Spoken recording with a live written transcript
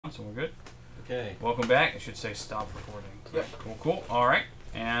so we're good. Okay. Welcome back. I should say stop recording. Yep. Cool, cool. All right.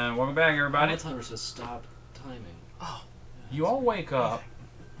 And welcome back, everybody. My timer says stop timing. Oh. You all wake up,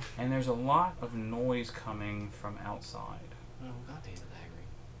 and there's a lot of noise coming from outside. Oh, God damn it, angry.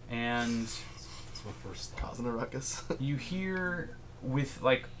 And That's my first thought. Causing a ruckus. you hear,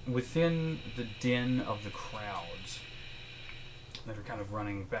 within the din of the crowds that are kind of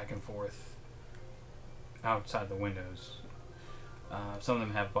running back and forth outside the windows. Some of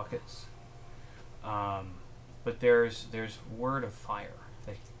them have buckets. But there's word of fire.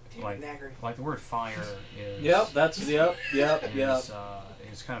 Like the word fire is. Yep, that's yep.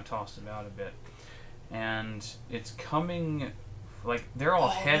 It's kind of tossed about a bit, and it's coming. Like they're all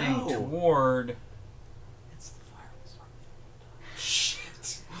heading toward. It's the fire.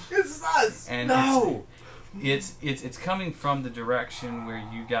 Shit! It's us! And No! It's coming from the direction where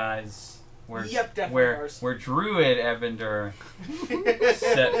you guys. Where Druid Evander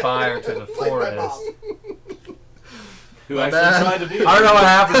set fire to the forest. Who actually tried to be? I don't know what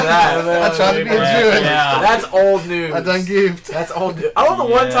happened to that. I tried to be a Druid. Yeah. That's old news. I done goofed. That's old news. I don't know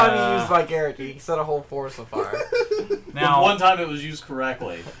the one time he used my character. He set a whole forest on fire. Now, one time it was used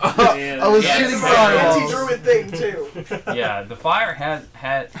correctly. I was shooting fireballs. Anti-Druid thing too. yeah, the fire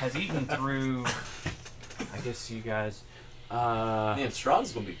has eaten through. I guess you guys. Man,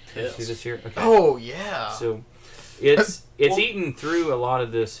 Strahd's gonna be pissed. See this here? Okay. Oh yeah. So, it's eaten through a lot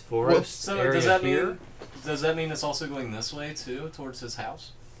of this forest So area here. Does that mean it's also going this way too, towards his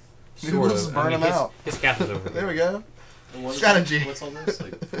house? Maybe we'll just burn him out. His cabin's over There there. we go. And what is Strategy. What's on this?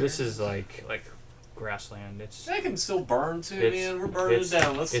 Like, This is like grassland. It's they can still burn too, It's- man. We're burning it it's-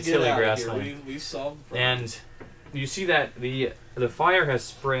 down. Let's it's get hilly out of grassland. here. We solved the problem. and you see that the fire has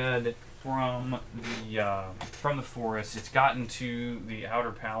spread from the forest. It's gotten to the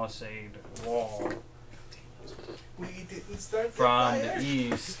outer palisade wall We didn't start the from fire. the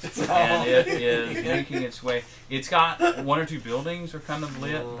east, and it is making its way. It's got one or two buildings are kind of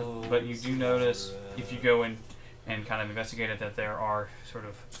lit, but you do notice if you go in and kind of investigate it that there are sort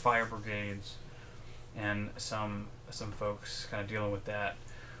of fire brigades and some folks kind of dealing with that.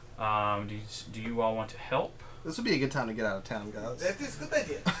 Do you all want to help? This would be a good time to get out of town, guys. That is a good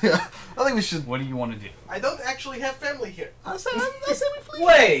idea. Yeah, I think we should. What do you want to do? I don't actually have family here. I say we flee.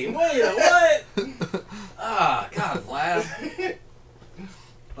 Wait, what? Ah, God, Vlad.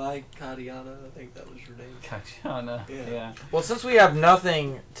 By Katiana, I think that was your name. Katiana. Yeah. Well, since we have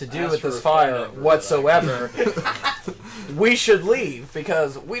nothing to do Ask with for this a fire phone number, whatsoever, we should leave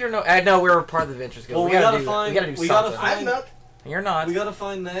because we don't know. I know we're part of the Adventures Guild. Well, we gotta do something. I'm not. You're not. We gotta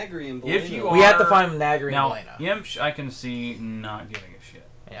find Nagri and Belena. If you We have to find Nagri Now, and Belena. Imsh, I can see not giving a shit.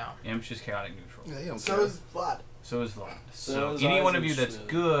 Yeah. Imsh is chaotic neutral. Yeah, you don't So care. is Vlad. So is Vlad. So So is any one of Isaac you that's Schmidt.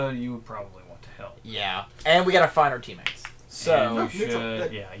 good, you would probably want to help. Yeah. And we gotta find our teammates. And So. you should,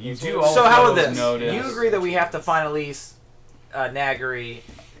 neutral. yeah, you So do also how about this? notice. You agree that we have to find at least Nagri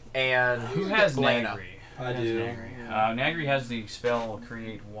and Who has Belena. Nagri? I Who has do. Nagri? Nagri has the spell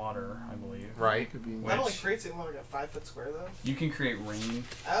Create Water, I believe. Right. Could be. That only Which- creates it in like a 5-foot square though. You can create rain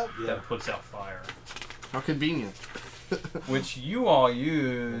Oh. that puts out fire, How convenient. which you all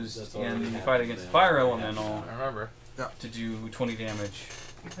use That's in already the fight happened against the then. fire Yeah. elemental I remember. to do 20 damage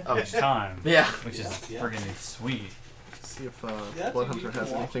Oh, each time. Yeah. Which is Yeah. friggin' sweet. See if Yeah, Blood you Hunter can has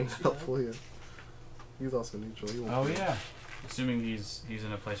walk anything and see helpful here. He's also neutral. He won't Oh care. yeah. Assuming he's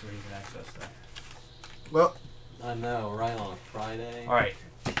in a place where he can access that. Well, I know, right on a Friday. All right.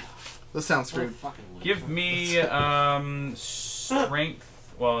 this sounds What a screwed. fucking loser. Give me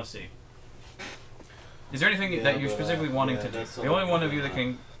strength. Well, let's see. Is there anything Yeah, that you're but, specifically wanting yeah, to do? that's The only one of you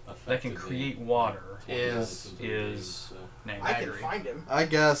something that can create water Is is I can Nagri. find him. I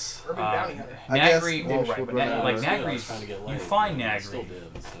guess. Urban Bounty Hunter. I guess Nagri, Walsh right, would but run Na- out. like Yeah, Nagri's, you find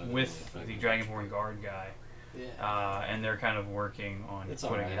Nagri with the Dragonborn guard guy, Yeah. and they're kind of working on It's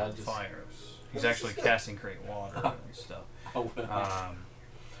putting alright, out I just- fires. He's Well, actually this is good. casting Create Water and stuff. I will. Um,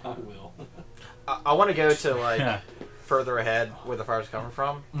 I will. I want to go to like yeah. further ahead where the fire's coming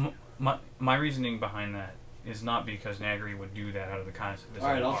from. My reasoning behind that is not because Nagri would do that out of the kindness of his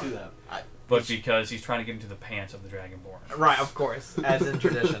Alright, own I'll heart, do that. but because he's trying to get into the pants of the Dragonborn. Right, of course, as in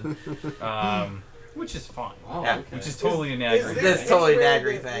tradition. Which is fine. Oh, Yeah. okay. Which is totally a Is Nagri. there That's totally any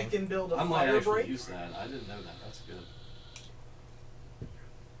way Nagri that thing. We can build a I might fire actually break. use that. I didn't know that. That's good.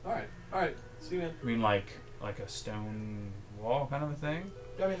 Alright. See you, man. I mean, like a stone wall kind of a thing.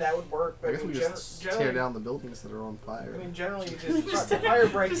 I mean that would work. I But guess we just generally, tear down the buildings that are on fire. I mean, generally, you just the fire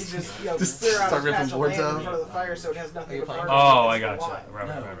break. You just Just clear out start a ripping patch of boards land out. in front of the fire, so it has nothing but burn. Oh, I against got the you.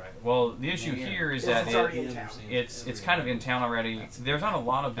 line. Right. Well, the issue here is that It's already in town. it's kind of in town already. There's not a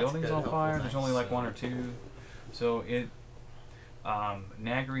lot of buildings good, on helpful fire. thing. There's only like one or two, so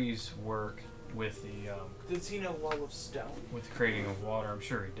Nagri's work with the Does he know wall of stone? with the creating of water. I'm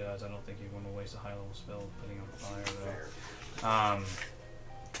sure he does. I don't think he'd want to waste a high level spell putting on fire Fair. though.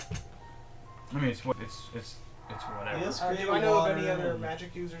 I mean, it's whatever. Yes. Do I know of any other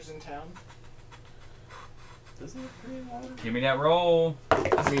magic users in town? Doesn't it create water? Give me that roll.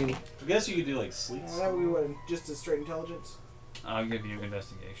 I mean, I guess you could do like sleep. Well, that would be what, just a straight intelligence. I'll give you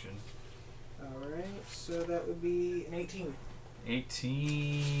investigation. Alright, so that would be an 18.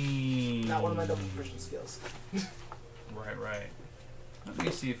 18. Not one of my double proficiency skills. Right. Let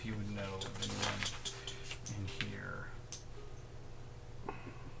me see if you would know of anyone in here.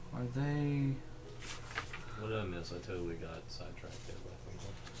 Are they? What did I miss? I totally got sidetracked there by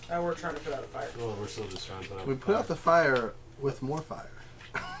something. We're trying to put out a fire. Well, we're still just trying to put out we put out the fire with more fire.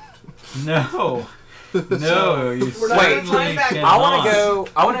 No. No, you We're not certainly gonna turn back. cannot.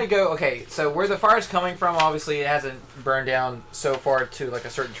 I want to go. Okay, so where the fire's coming from, obviously it hasn't burned down so far to like a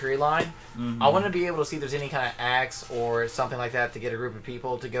certain tree line. Mhm. I want to be able to see if there's any kind of axe or something like that to get a group of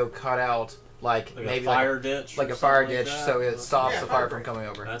people to go cut out like maybe a fire ditch. like or a fire something like ditch that. so it stops Yeah, the fire fire from break. coming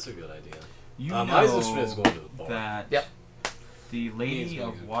over. That's a good idea. You Eisenschmidt's know going to the bar. that Yep. the Lady He's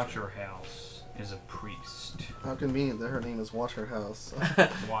gonna of go Watcher House is a priest. How convenient that her name is Watcher House.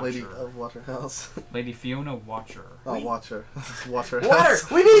 Watcher. Lady of Watcher House. Lady Fiona Watcher. Oh, Watcher. Watcher Water, House.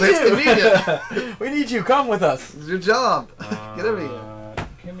 we need That's you. convenient. We need you. Come with us. It's your job. Get over here.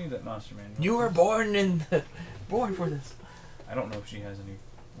 Give me that monster manual. You were born born for this. I don't know if she has any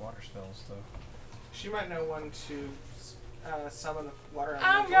water spells though. She might know one to summon the water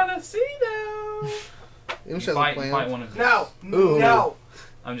I'm elemental. gonna see though. Imsh You has a fight plan. one of these. No! Ooh. No!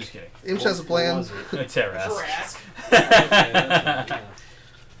 I'm just kidding. Imsh has a plan. What was it? It's Terras. Trask. Yeah.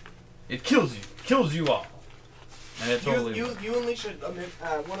 It kills you. Kills you all. And it totally. You unleash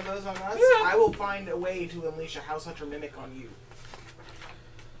one of those on us, Yeah. I will find a way to unleash a House Hunter Mimic on you.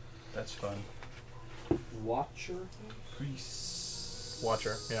 That's fun. Watcher? Priest.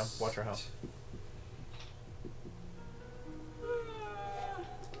 Watcher, yeah, Watcher House.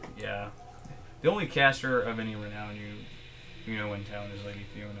 Yeah. The only caster of any renown you know in town is Lady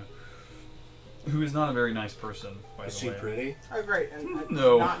Fiona, who is not a very nice person, by Is the she way. pretty? Oh, great. And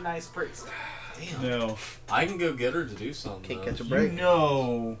No. not nice priest. Damn. No. I can go get her to do something. Can't though. catch a You break.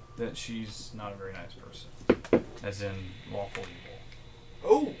 know that she's not a very nice person, as in lawful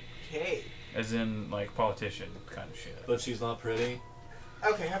evil, Okay. as in like politician kind of shit. But she's not pretty.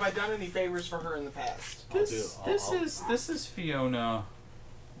 Okay, have I done any favors for her in the past? I'll do it. This is Fiona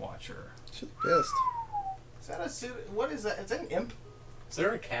Watcher. She's pissed. Is that a suit? What is that? It's an imp. Is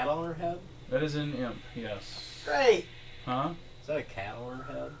there a cat on her head? That is an imp. Yes. Great. Huh? Is that a cat on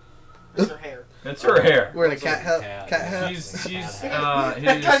her head? That's her hair. That's her hair. Wearing a Looks like cat hat. a cat. Cat hat. She's Cat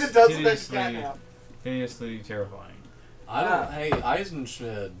That kind of does look like a hideously, cat now. hideously terrifying. I don't. Ah. Hey,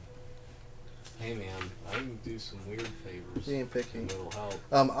 Eisenschmidt. Hey man, I can do some weird favors. He ain't picky. And it'll help.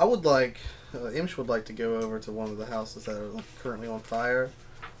 I would like, Imsh would like to go over to one of the houses that are like, currently on fire.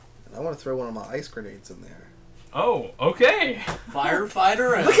 And I want to throw one of my ice grenades in there. Oh, okay.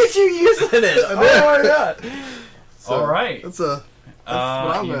 Firefighter and Look at you using it! Oh my god! So, All right. That's what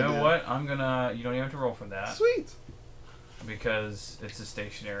I'm You gonna know do. what? You don't even have to roll for that Sweet. because it's a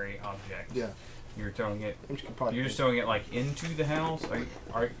stationary object. Yeah. You're throwing it. Imsh could probably You're just throwing it like into the house.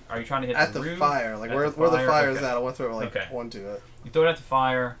 Are you trying to hit at the the roof? fire, like At where the the fire? fire's Okay. at. I want to throw it like Okay. onto it. You throw it at the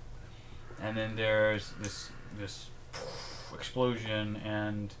fire, and then there's this explosion,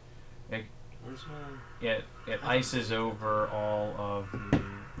 and Where's my? it ices over all of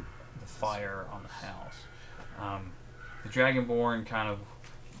the fire on the house. The Dragonborn kind of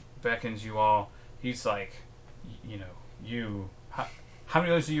beckons you all. He's like, how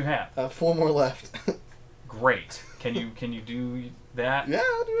many of those do you have? 4 more left. Great. Can you do that? Yeah,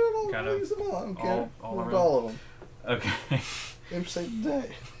 I'll do it all. Kind I'll of use them all. I don't care. all I'll do around. all of them. Okay. Imsh saved the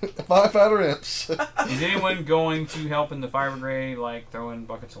day. Firefighter Imsh. Is anyone going to help in the fire brigade, like throwing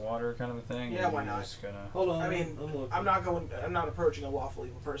buckets of water, kind of a thing? Yeah, Or why you not? Just gonna... Hold on. I mean, I'm not approaching a lawful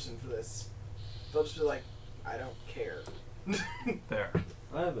evil person for this. They'll just be like, I don't care. There.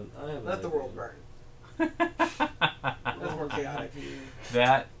 I haven't. Let the world burn. That's more chaotic.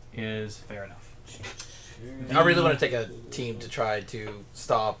 That is fair enough. I really want to take a team to try to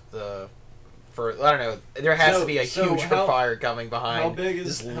stop the. I don't know. There has to be a So huge how- fire coming behind. How big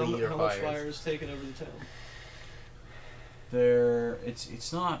is this how, leader how much fires. fire is taking over the town?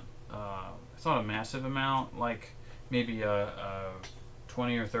 It's not a massive amount. Like maybe a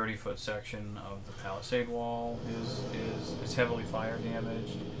 20 or 30 foot section of the palisade wall is heavily fire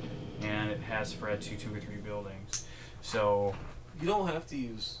damaged, and it has spread to 2 or 3 buildings. So You don't have to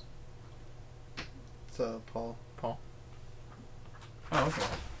use. So, Paul. Oh,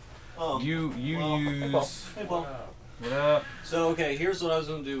 okay. You Hey, Paul. what up? So, okay, here's what I was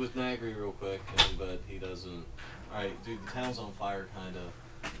going to do with Nagri real quick, but he doesn't. Alright, dude, the town's on fire, kind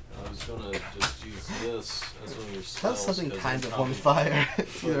of. I was going to just use this as one of your spells. That's something 'cause kind it's of on probably- fire.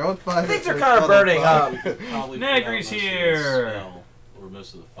 It's either on fire. Things or are it's kind of on burning fire. up. You could probably put Nagri's out most of the here. spell, or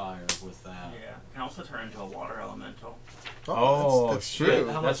most of the fire with that. Yeah, can also turn into a water elemental. Oh, that's shit. true.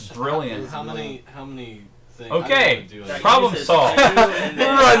 How That's much- brilliant. How many things? Okay, I don't wanna do any- problem uses solved. 2 and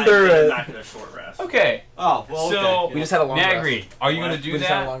then Run through I it. back in a short rest. Okay, Oh, well, okay. so yeah. We just had a long Nagri, rest. are you going to What? do We just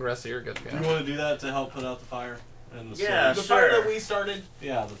had a that? long rest, so you're good to You go. want to do that to help put out the fire? And the Yeah, The smoke? fire Sure. that we started.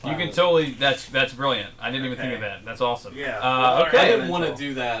 Yeah, the fire. You can totally. That's brilliant. I didn't even think of Okay. that. That's awesome. Yeah. I Okay. didn't want to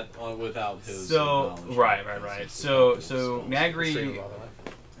do that without his. So acknowledgement, right. because it's So not his spells. Nagri,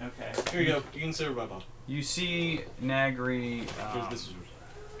 Okay. Here you go. You can sit her by Bob. you see Nagri This is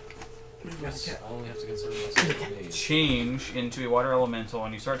yours. Yes, I only have to consider myself. change into a water elemental,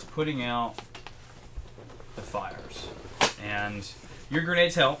 and he starts putting out the fires. And your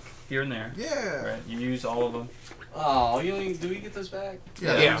grenades help here and there. Yeah. Right. You use all of them. Oh, you only, do we get those back?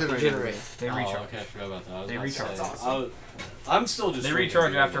 Yeah, regenerate. regenerate. They Oh, recharge. okay, I forgot about that. I was They about to recharge. say, That's I was- I'm still just. They drinking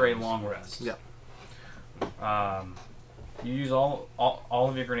recharge beer after a ones. long rest. Yeah. You use all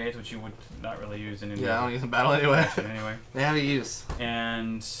of your grenades, which you would not really use in any Yeah, I don't other use in battle anyway. action anyway. They have a use.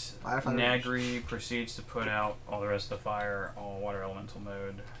 And Firefighter. Nagri proceeds to put out all the rest of the fire, all water elemental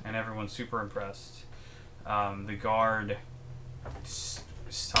mode, and everyone's super impressed. The guard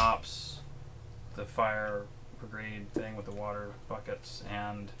stops the fire brigade thing with the water buckets,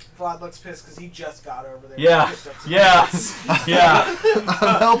 and Vlad looks pissed because he just got over there. yeah, He's pissed up yeah, yeah.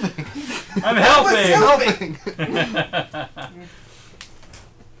 I'm helping. I'm helping. helping.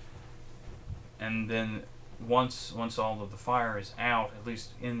 And then once all of the fire is out, at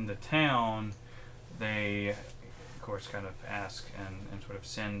least in the town, they of course kind of ask and sort of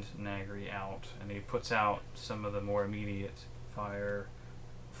send Nagri out, and he puts out some of the more immediate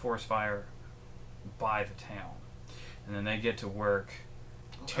forest fire by the town, and then they get to work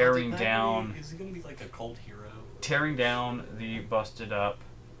tearing down Is he gonna be like a cult hero? tearing down the busted up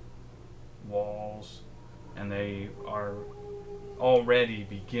walls, and they are already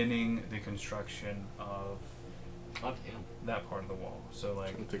beginning the construction of Not him. that part of the wall. So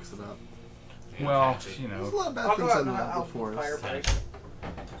like, It takes it out. well, you There's a know, lot of bad I'll go things out in and the help the forest. firefight.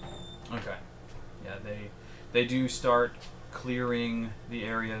 okay, yeah, they do start clearing the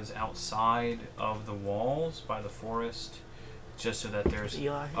areas outside of the walls by the forest, just so that there's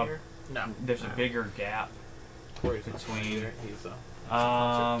Eli a, here? No. there's a bigger gap between. He's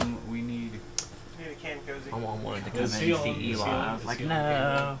We need. Need a can cozy. My mom wanted to come Is in he and see on- is he Eli. on- I was is like, he on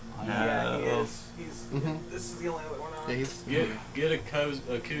no. Yeah, he No. is. He's. Mhm. This is the only other one on. Yeah, he's. Get a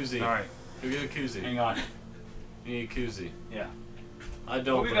koozie. All right, Go get a koozie. hang on. You need a koozie. Yeah. I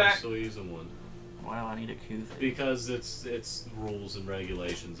don't, We'll be but I'm back. still using one Why do I need a koozie? because it's rules and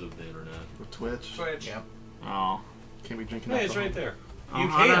regulations of the internet. With Twitch. Twitch. Yep. Oh. Can't be drinking Hey, it's alcohol. right there. You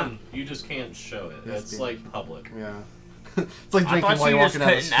Uh-huh. can. You just can't show it. Yes, It's dude. like public. Yeah. It's like I drinking thought while you you're just walking down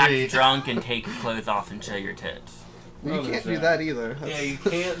the couldn't act street. drunk and take your clothes off and show your tits. You Oh, can't there's do that. that either. Yeah, That's- you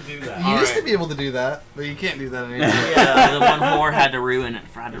can't do that. You used to Alright. be able to do that, but you can't do that anymore. Yeah, the one whore had to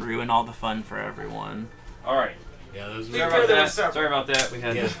ruin all the fun for everyone. All right. Yeah, those Sorry were, about that. Sorry about that. We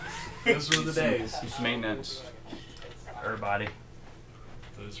had Yeah. those were the days. some maintenance. Everybody.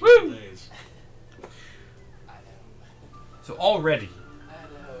 Those were the days. So already,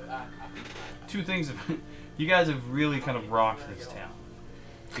 two things have, you guys have really kind of rocked this town.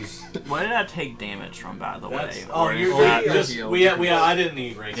 'Cause- What did I take damage from, by the That's, way? oh, Or is you're that- just healed. I didn't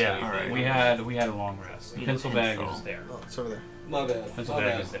eat race. yeah, anything. Alright. we had a long rest. The Need a pencil bag pencil. is there. Oh, it's over there. My bad. Pencil My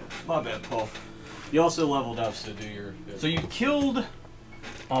bag bad. is there. My bad, Paul. You also leveled up, so do your. So you killed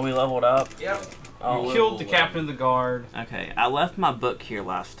Oh, we leveled up? Yep. Oh, you killed the captain of the guard. okay. I left my book here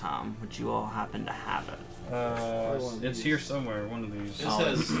last time. Would you all happen to have it? It's here somewhere. One of these. It Oh,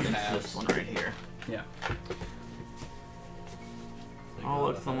 says it's tabs. this one right here. Yeah. Oh,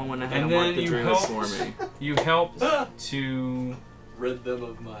 look, someone went ahead And and marked then the you dreams helped. for me. You helped to Rid them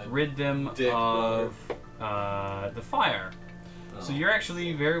of my. rid them Dick of the fire. So you're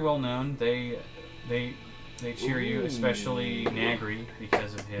actually very well known. They cheer you, especially Nagri,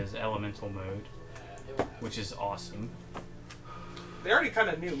 because of his elemental mode, which is awesome. They already kind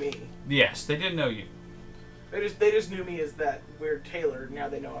of knew me. Yes, they did know you. They just knew me as that weird tailor. Now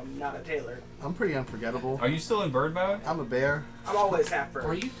they know I'm not a tailor. I'm pretty unforgettable. Are you still in bird mode? I'm a bear. I'm always half bird.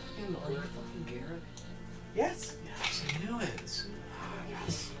 Are you fucking Garrett? Yes. Yes, I knew it.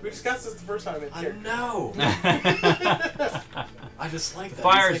 We discussed this the first time in I character. know. I just like that.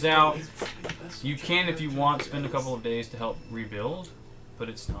 Fire's He's like, out. he's the best You can, if you want, spend a couple of days to help rebuild. but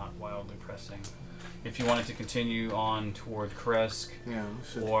it's not wildly pressing. If you wanted to continue on toward Kresk, Yeah,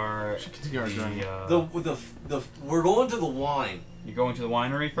 we or should continue our journey. We're going to the wine. you're going to the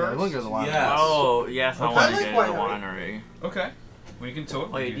winery Yeah, first? we'll go to the wine. Yes. Oh, yes, I Okay. want I to like go to the winery. winery. Okay. We can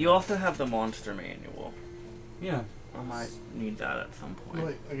totally Wait, do you that. also have the monster manual. Yeah, I might need that at some point.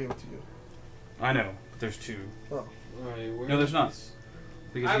 Wait, I gave it to you. I know. But there's two. Alright, No, there's not.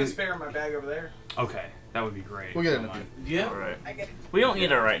 Because I have you a spare in my bag over there. okay, that would be great. We'll get it in Don't a mind. Yeah. Alright. I get it. We don't need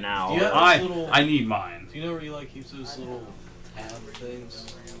it right now. Yeah. I need mine. Do you know where you like keeps those little tab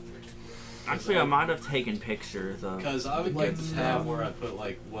things? Actually, I might have taken pictures of. Because I would like the tab where I put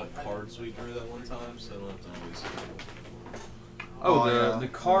like what cards we drew that one time, so I don't have to always. Oh, Oh, yeah. the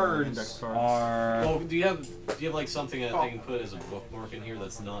cards Index cards. are. Well, do you have like something that I can put as a bookmark in here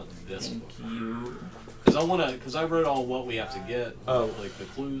that's not this Thank book? you. Because I wrote all what we have to get, Oh. like the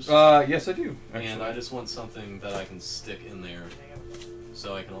clues, Yes, I do. Actually. and I just want something that I can stick in there,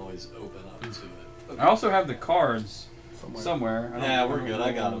 so I can always open up to it. I also have the cards Somewhere. somewhere. I don't Yeah, we're know good.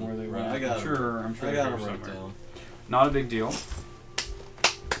 I got them. where they Right, went. I got I'm 'em. sure. I'm sure I they're got here them wrote somewhere. down. Not a big deal.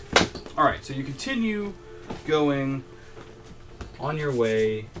 All right, so you continue going on your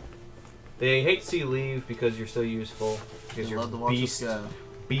way. They hate to see you leave because you're so useful. Because They you're love to watch us go.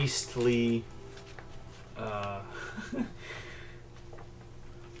 beastly.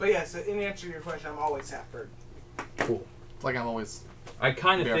 But yeah, so in answer to your question, I'm always half-bird. Cool. It's like I'm always. I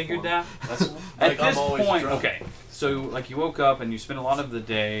kind of Bear figured form. that. That's At like this I'm always point, drunk. okay. So, like, you woke up and you spent a lot of the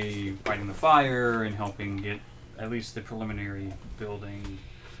day fighting the fire and helping get at least the preliminary building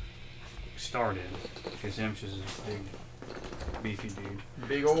started. Because Imsh is a big, beefy dude.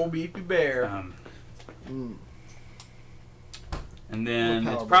 Big old beefy bear. Mm. And then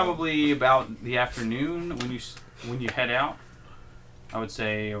Little it's power probably about the afternoon when you head out. I would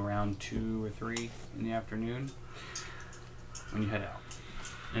say around 2 or 3 in the afternoon when you head out.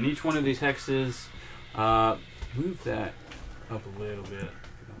 And each one of these hexes, move that up a little bit if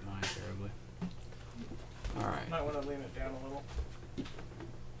you don't mind terribly. All right. Might want to lean it down a little.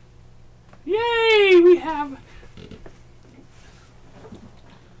 Yay! We have.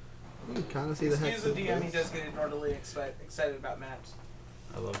 You can kind of see the Excuse hex. the DM, he does get inordinately excited about maps.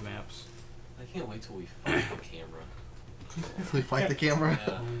 I love maps. I can't wait till we fight the camera. We fight the camera.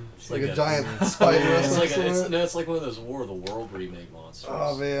 Yeah. It's like a giant spider. It's like or it's, something. no, it's like one of those War of the World remake monsters.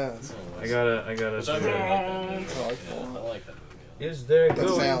 Oh man. That's all it I was. gotta. Which I really like that movie. Oh, I Yeah, I like that movie. Yeah. Is there That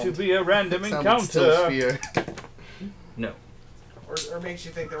going sound- to be a random Sounds still encounter? sphere. No. Or makes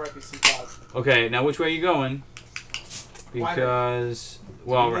you think there might be some flaws. Okay, now which way are you going? Because,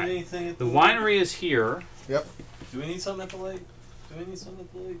 well, Do we need right. anything at The winery is here. Yep. Do we need something at the lake? Do we need something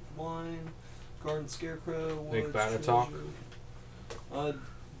at the lake? Wine, garden scarecrow, Big woods, batter treasure? talk. Uh,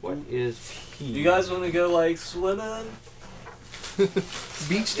 What is P? do you guys want to go like swimming?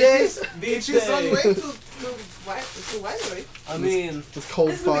 Beach days. Beach It's on the way day. to the winery. I mean, This cold,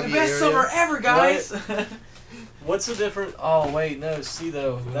 This is gonna foggy be the best area. summer ever, guys. what's the difference? Oh wait, no. See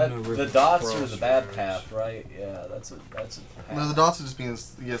though, that the dots are the bad path, right? Yeah, that's a path. No, the dots are just being.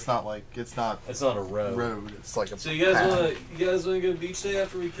 Yeah, it's not like it's not It's not a road. road. It's like a. So you guys path. want to go beach day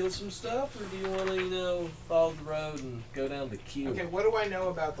after we kill some stuff, or do you want to follow the road and go down to Q? Okay, what do I know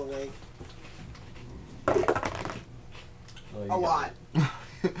about the lake? Oh, you A got lot.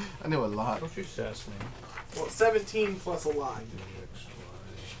 I know a lot. Don't you sass me. Well, 17 plus a lot.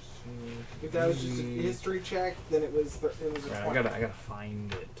 If that was just a history check, then it was a Yeah, 20. I gotta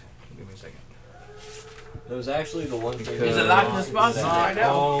find it. Give me a second. It was actually the one thing. Because Is it locked in the spot? I know.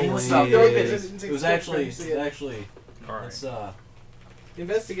 always- Stop throwing it. It was actually All right. it's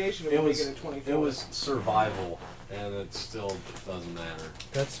Investigation it would was make it a 24. it was survival, and it still doesn't matter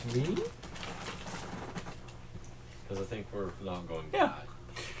That's me? because I think we're not going to Yeah. die.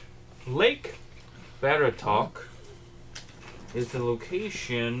 Lake Baratok is the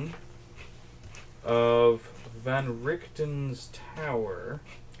location of Van Richten's tower,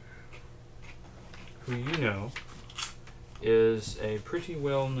 who you know is a pretty Van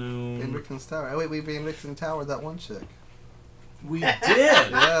well-known... Richten's Tower. Oh wait, we Van Richten's Tower. That one chick. We did.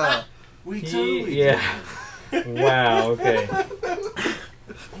 Yeah. We He- totally yeah. Wow, okay.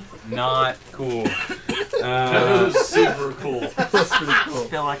 Not cool. That was super cool. That's pretty I cool.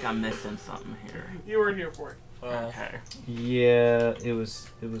 feel like I'm missing something here. You weren't here for it. Okay. Yeah, it was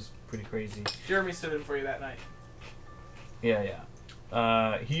pretty crazy. Jeremy stood in for you that night.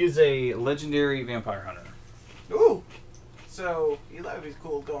 Yeah. He is a legendary vampire hunter. Ooh! So, Eli would be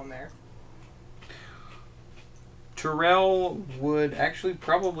cool going there. Terrell would actually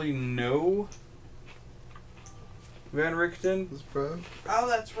probably know Van Richten. This bro. Oh,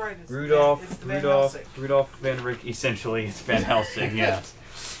 that's right. It's Rudolph Van Helsing. Van Richten. Essentially, it's Van Helsing. Yes.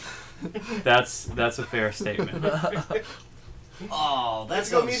 That's a fair statement. Oh, Let's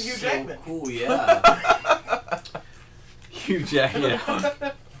that's go meet Hugh Jackman. cool. Yeah. Hugh Jackman.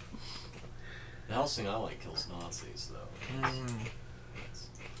 Yeah. The house thing I like kills Nazis though.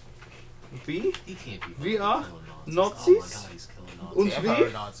 Wie? He can't be Wie fucking are killing Nazis? Oh my god, he's killing Nazis. Und Yeah,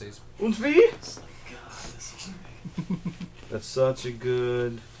 wie? Nazis. Und wie? It's like, God, this is great. That's such a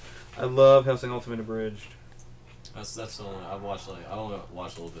good. I love Hellsing Ultimate Abridged. That's the only I've watched. Like I only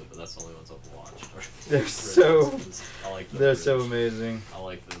watched a little bit, but that's the only ones I've watched. They're so. I like. They're so amazing. I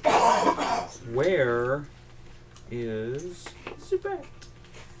like the. Where is Super?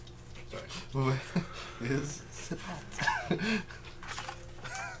 Sorry. Is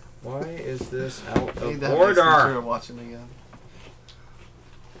Why is this out I need of to have this picture order? of watching again.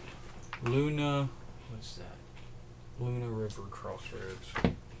 Luna. What's that? Luna River Crossroads.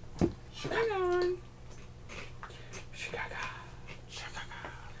 Hang on.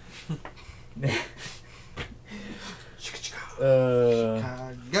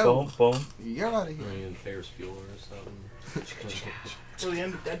 Chicago. Go. Boom, boom. You're out of here. Running in Ferris Bueller or something. Or the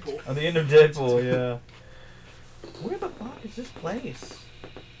end of Deadpool. On the end of Deadpool, yeah. Where the fuck is this place?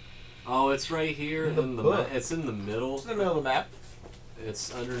 Oh, it's right here In the in the. book. It's in the middle. It's in the middle of the map.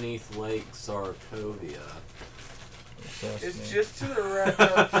 It's underneath Lake Zarkovia. It's just to the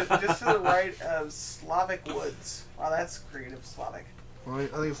right. Just to the right of Slavic Woods. Wow, that's creative, Slavic. Well, I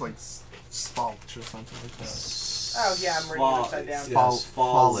think it's like Svalch or something like that. Oh yeah, I'm reading it upside down.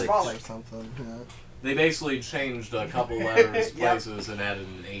 Svalch. Or something. Yeah. They basically changed a couple letters, Yep. places, and added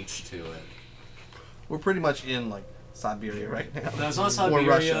an H to it. We're pretty much in like Siberia right now. No, it's not Or Siberia.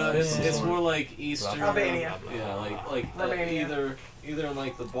 Russia. It's more like Eastern. Albania. Yeah, like Romania. either in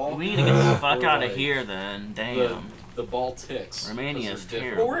like the Balkans. We need to get the fuck or, out of like, here then. Damn. The Baltics. Romania is Those are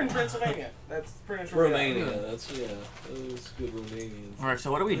different. Well, we're in Transylvania. That's pretty much where we are. Romania. That's Those good Romanians. Alright,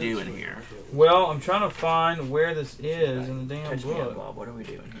 so what do we do in here? Well, I'm trying to find where this is in the damn Catch me up, book. Bob. What are we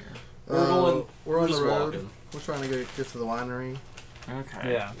doing here? We're on just the road. walking. We're trying to get to the winery.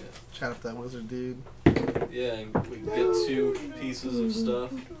 Okay. Yeah. Chat with that wizard dude. Yeah, and we can get 2 pieces of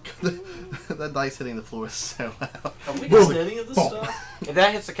stuff. That dice hitting the floor is so loud. Have we got any of this stuff? If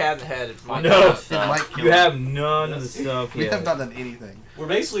that hits the cat in the head, it might No. It might kill You him. have none of the stuff We yet. have not done anything. We're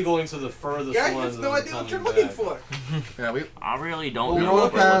basically going to the furthest Guys, one. have no and idea what you're coming looking back. for. Yeah, we I really don't we know rode a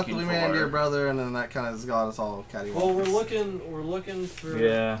what we're path. looking We for. ran into your brother, and then that kind of got us all catty. Well, we're looking for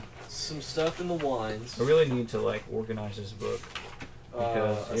Yeah. some stuff in the wines. I really need to like organize this book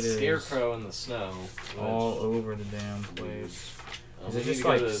because A it is scarecrow in the snow. all over the damn place. Is it we just need to go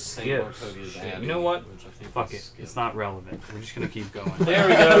like to St. skips? Marcovia's Shit. Abbey, You know what? which I think Fuck is it. skip. It's not relevant. We're just gonna keep going. There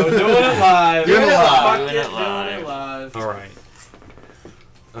we go. Doing it live. Doing it live. Fuck Doing it live. Doing it live. All right.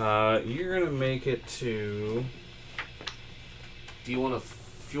 You're gonna make it to. Do you want to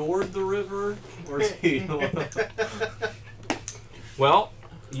fjord the river, or do you want to... Well,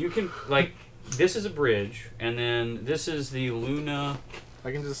 you can like. This is a bridge, and then this is the Luna.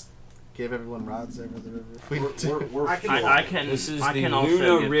 I can just give everyone rides over the river. If we need to. We're I can- I can. This is I the can also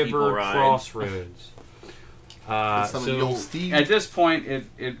Luna give people River rides. Crossroads. Some of the old Steve. At this point,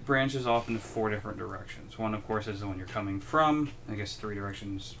 it branches off into 4 different directions. One, of course, is the one you're coming from. I guess 3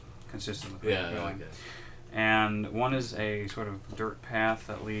 directions consistent with where Yeah. you're going. Okay. And one is a sort of dirt path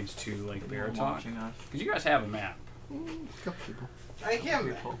that leads to Lake Everyone Baratok. watching us. Because you guys have a map. A couple people. I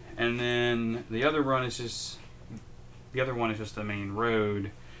can. And then the other one is just the main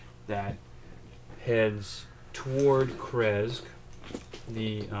road that heads toward Kresk,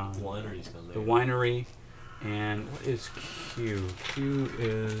 the Winery's done there. the winery, and what is Q? Q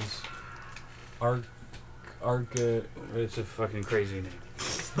is Arga. It's a fucking crazy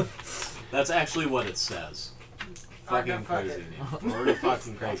name. That's actually what it says. Fucking fuck crazy it. name. Already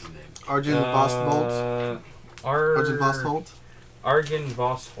fucking crazy name. Arjun Vostholt. Arjun Vostholt. Argen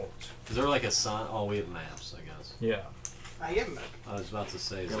Vostholt. Is there like a sign? Oh, we have maps, I guess. Yeah. I am. I was about to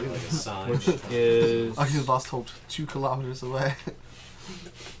say, is there like a sign? Which is Arjun Vostholt, 2 kilometers away.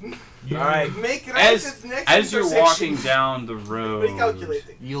 you- Alright. Make it As next as you're intersection. walking down the road,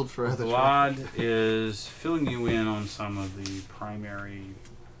 Recalculating. Yield for other Vlad is filling you in on some of the primary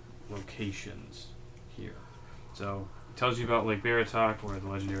locations here. So it tells you about Lake Baratok, where the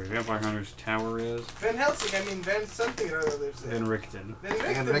legendary vampire hunter's tower is. Van Helsing, I mean Van something or other lives there. Then Richten. Van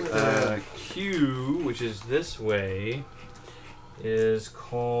Van Richten Richten. lives there. Q, which is this way, is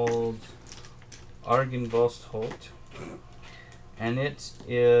called Argenvostholt, and it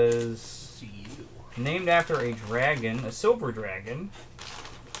is named after a dragon, a silver dragon,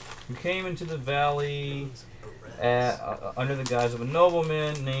 who came into the valley under the guise of a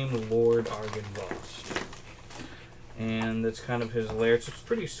nobleman named Lord Argenvost. And that's kind of his lair. It's a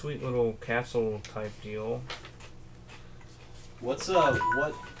pretty sweet little castle type deal. What's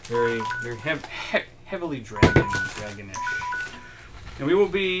what? Very heavily dragonish. And we will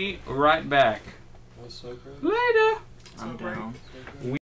be right back. What's so great? Later. I'm down.